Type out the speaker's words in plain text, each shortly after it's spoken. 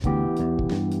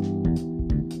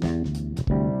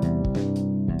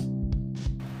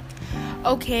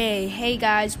Okay, hey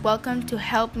guys, welcome to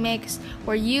Help Mix,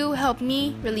 where you help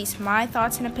me release my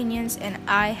thoughts and opinions, and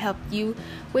I help you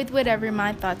with whatever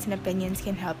my thoughts and opinions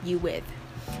can help you with.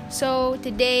 So,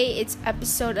 today it's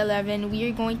episode 11. We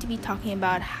are going to be talking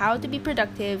about how to be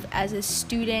productive as a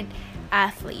student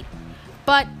athlete,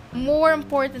 but more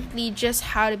importantly, just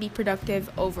how to be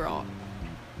productive overall.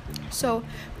 So,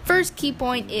 first key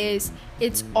point is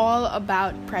it's all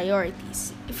about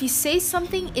priorities. If you say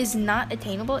something is not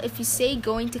attainable, if you say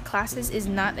going to classes is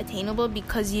not attainable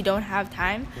because you don't have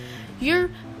time, you're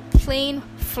plain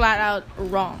flat out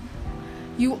wrong.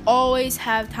 You always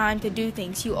have time to do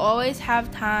things. You always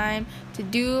have time to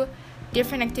do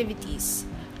different activities.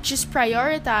 Just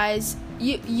prioritize.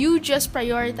 You just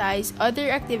prioritize other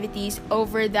activities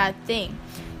over that thing.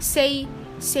 Say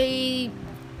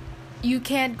you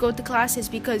can't go to classes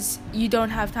because you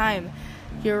don't have time.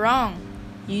 You're wrong.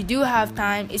 You do have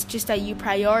time. It's just that you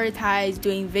prioritize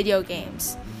doing video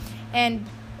games. And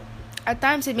at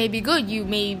times it may be good. You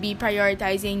may be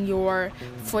prioritizing your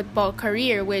football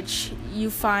career, which you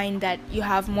find that you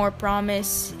have more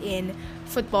promise in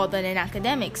football than in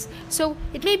academics. So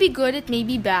it may be good, it may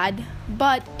be bad,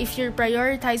 but if you're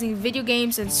prioritizing video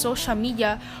games and social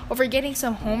media over getting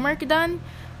some homework done,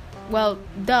 well,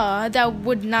 that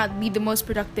would not be the most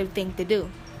productive thing to do.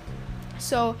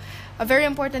 So, a very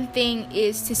important thing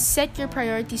is to set your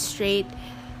priorities straight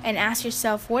and ask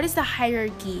yourself, what is the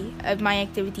hierarchy of my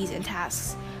activities and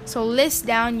tasks? So, list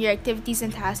down your activities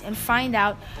and tasks and find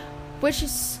out which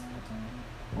is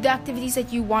the activities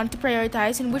that you want to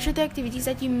prioritize and which are the activities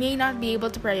that you may not be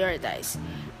able to prioritize.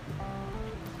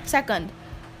 Second,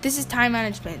 this is time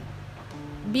management.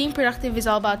 Being productive is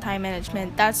all about time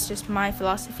management. That's just my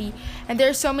philosophy. And there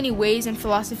are so many ways and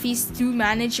philosophies to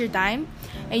manage your time.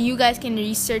 And you guys can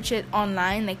research it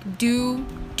online. Like, do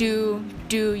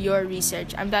your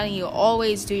research. I'm telling you,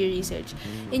 always do your research.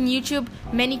 In YouTube,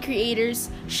 many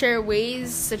creators share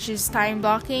ways such as time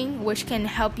blocking, which can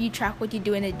help you track what you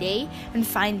do in a day and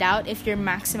find out if you're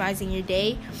maximizing your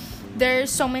day.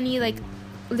 There's so many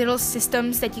little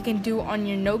systems that you can do on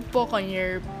your notebook, on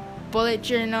your bullet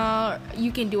journal.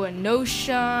 You can do a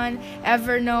Notion,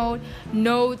 Evernote,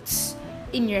 notes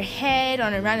in your head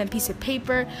on a random piece of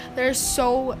paper. There are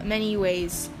so many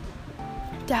ways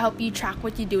to help you track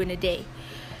what you do in a day.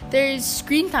 There's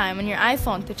screen time on your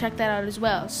iPhone to check that out as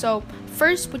well. So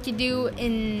first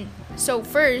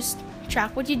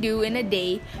track what you do in a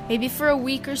day, maybe for a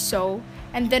week or so,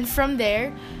 and then from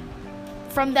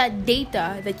that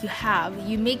data that you have,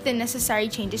 you make the necessary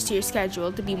changes to your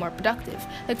schedule to be more productive.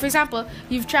 Like, for example,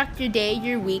 you've tracked your day,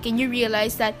 your week, and you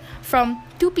realize that from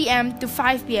 2 p.m. to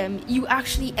 5 p.m., you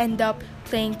actually end up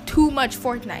playing too much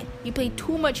Fortnite. You play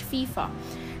too much FIFA.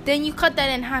 Then you cut that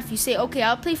in half. You say, okay,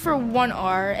 I'll play for 1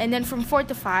 hour, and then from 4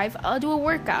 to 5, I'll do a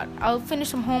workout. I'll finish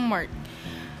some homework.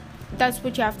 That's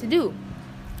what you have to do.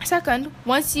 Second,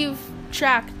 once you've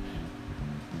tracked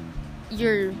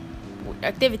your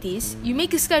activities, you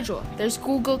make a schedule. There's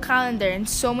Google Calendar and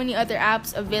so many other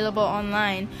apps available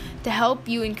online to help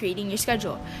you in creating your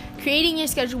schedule. Creating your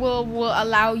schedule will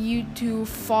allow you to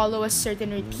follow a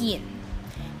certain routine.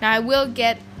 Now, I will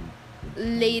get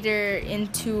later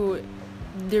into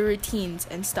the routines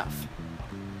and stuff.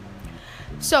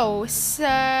 So,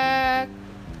 third.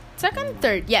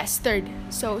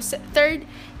 So, third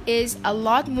is a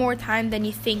lot more time than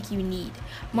you think you need.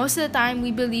 Most of the time,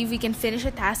 we believe we can finish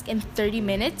a task in 30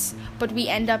 minutes, but we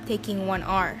end up taking 1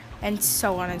 hour, and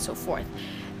so on and so forth.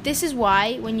 This is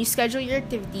why, when you schedule your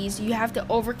activities, you have to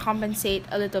overcompensate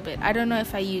a little bit. I don't know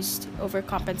if I used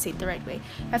overcompensate the right way.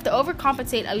 You have to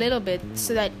overcompensate a little bit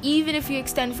so that even if you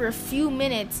extend for a few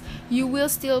minutes, you will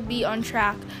still be on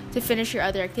track to finish your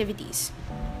other activities.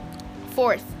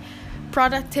 Fourth,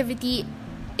 productivity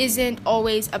isn't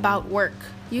always about work.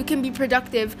 You can be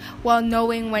productive while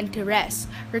knowing when to rest.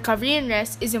 Recovery and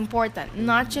rest is important,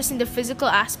 not just in the physical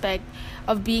aspect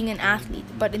of being an athlete,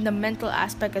 but in the mental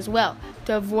aspect as well.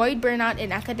 To avoid burnout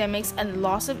in academics and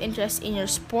loss of interest in your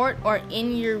sport or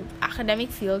in your academic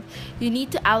field, you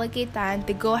need to allocate time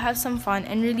to go have some fun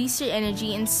and release your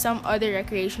energy in some other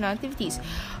recreational activities.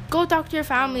 Go talk to your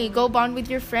family, go bond with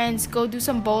your friends, go do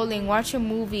some bowling, watch a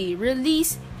movie,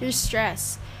 release your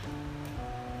stress.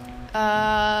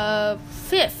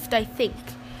 Fifth, I think,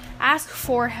 ask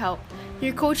for help.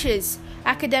 Your coaches,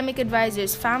 academic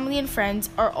advisors, family, and friends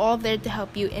are all there to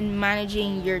help you in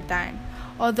managing your time.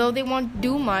 Although they won't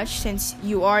do much since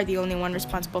you are the only one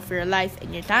responsible for your life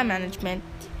and your time management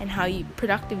and how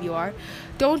productive you are,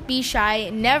 don't be shy,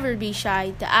 never be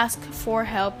shy to ask for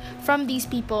help from these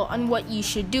people on what you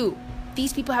should do.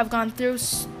 These people have gone through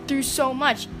so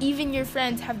much. Even your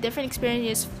friends have different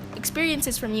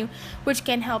experiences from you, which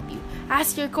can help you.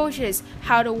 Ask your coaches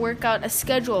how to work out a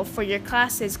schedule for your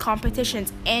classes,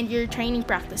 competitions, and your training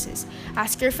practices.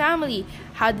 Ask your family,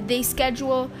 how did they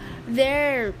schedule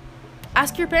their...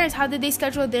 Ask your parents, how did they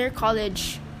schedule their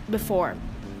college before?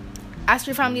 Ask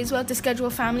your family as well to schedule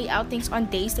family outings on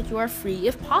days that you are free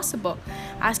if possible.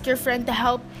 Ask your friend to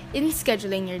help in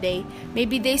scheduling your day.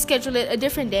 Maybe they schedule it a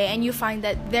different day and you find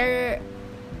that their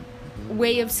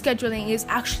way of scheduling is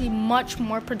actually much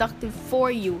more productive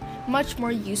for you, much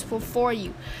more useful for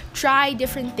you. Try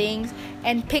different things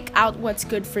and pick out what's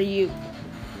good for you.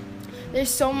 There's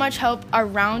so much help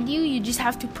around you, you just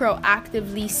have to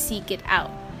proactively seek it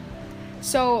out.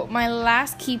 So my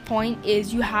last key point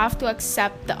is you have to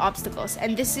accept the obstacles,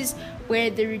 and this is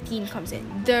where the routine comes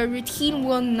in. The routine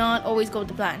will not always go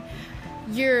to plan.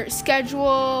 Your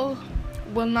schedule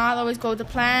will not always go to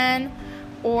plan,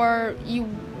 or you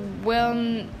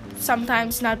will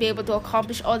sometimes not be able to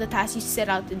accomplish all the tasks you set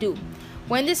out to do.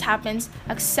 When this happens,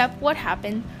 accept what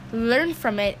happened, learn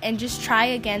from it, and just try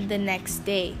again the next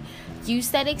day.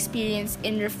 Use that experience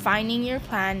in refining your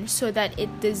plan so that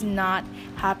it does not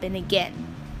happen again.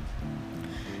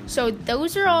 So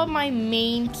those are all my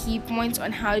main key points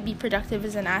on how to be productive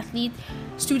as an athlete,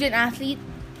 student athlete.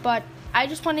 But I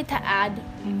just wanted to add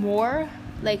more.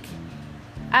 Like,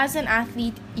 as an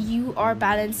athlete, you are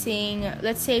balancing,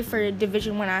 let's say for a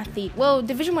Division 1 athlete, well,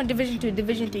 Division 1, Division 2,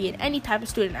 Division 3, and any type of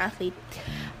student athlete,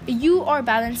 you are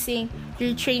balancing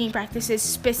your training practices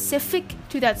specific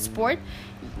to that sport.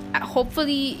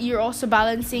 Hopefully, you're also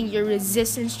balancing your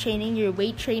resistance training, your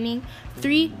weight training.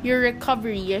 3, your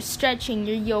recovery, your stretching,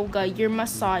 your yoga, your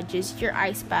massages, your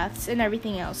ice baths, and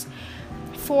everything else.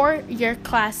 4, your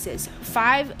classes.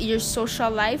 5, your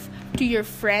social life to your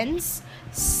friends.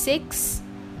 6,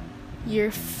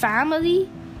 your family.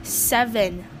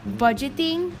 7,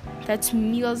 budgeting. That's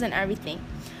meals and everything.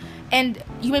 And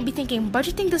you may be thinking,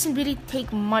 budgeting doesn't really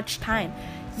take much time.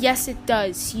 Yes, it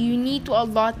does. You need to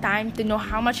allot time to know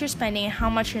how much you're spending and how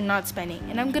much you're not spending.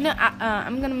 And I'm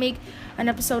gonna make an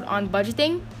episode on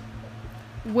budgeting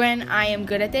when I am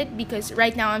good at it, because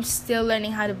right now I'm still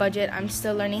learning how to budget. I'm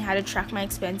still learning how to track my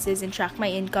expenses and track my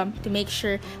income to make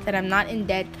sure that I'm not in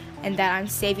debt and that I'm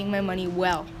saving my money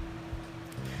well.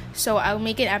 So I'll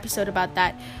make an episode about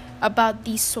that, about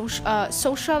the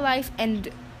social life, and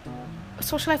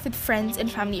social life with friends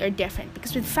and family are different,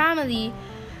 because with family,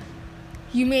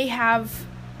 you may have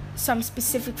some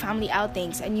specific family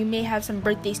outings and you may have some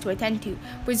birthdays to attend to.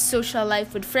 With social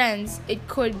life with friends, it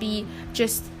could be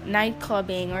just night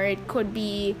clubbing, or it could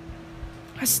be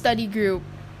a study group,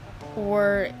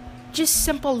 or just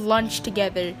simple lunch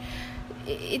together.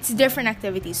 It's different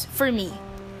activities for me.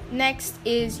 Next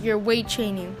is your weight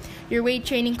training. Your weight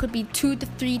training could be 2 to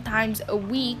 3 times a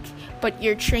week, but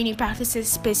your training practices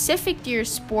specific to your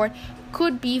sport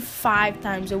could be 5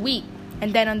 times a week.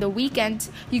 And then on the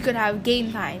weekends, you could have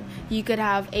game time. You could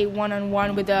have a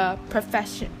one-on-one with a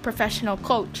professional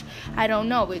coach. I don't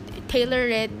know. Tailor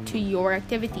it to your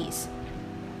activities.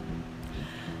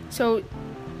 So,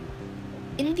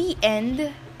 in the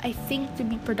end, I think to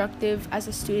be productive as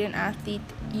a student athlete,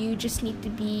 you just need to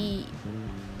be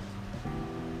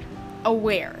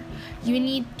aware. You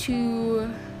need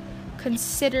to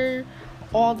consider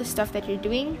all the stuff that you're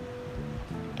doing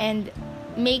and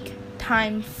make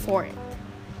time for it.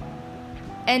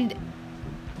 And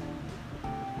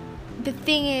the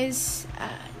thing is,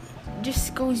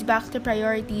 just goes back to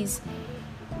priorities.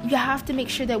 You have to make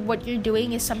sure that what you're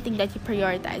doing is something that you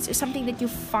prioritize, or something that you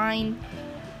find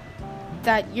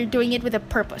that you're doing it with a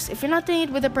purpose. If you're not doing it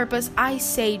with a purpose, I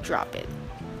say drop it.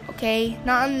 Okay?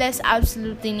 Not unless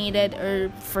absolutely needed,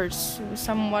 or for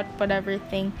somewhat whatever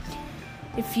thing.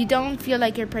 If you don't feel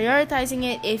like you're prioritizing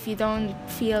it, if you don't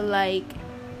feel like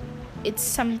it's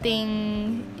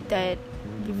something that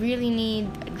you really need,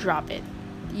 drop it.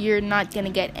 You're not gonna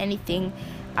get anything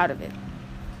out of it.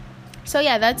 So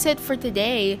yeah, that's it for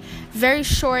today. Very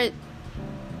short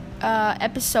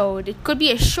episode. It could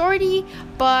be a shorty,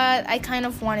 but I kind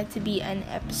of want it to be an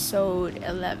episode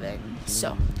 11.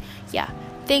 So yeah,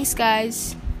 thanks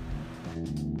guys.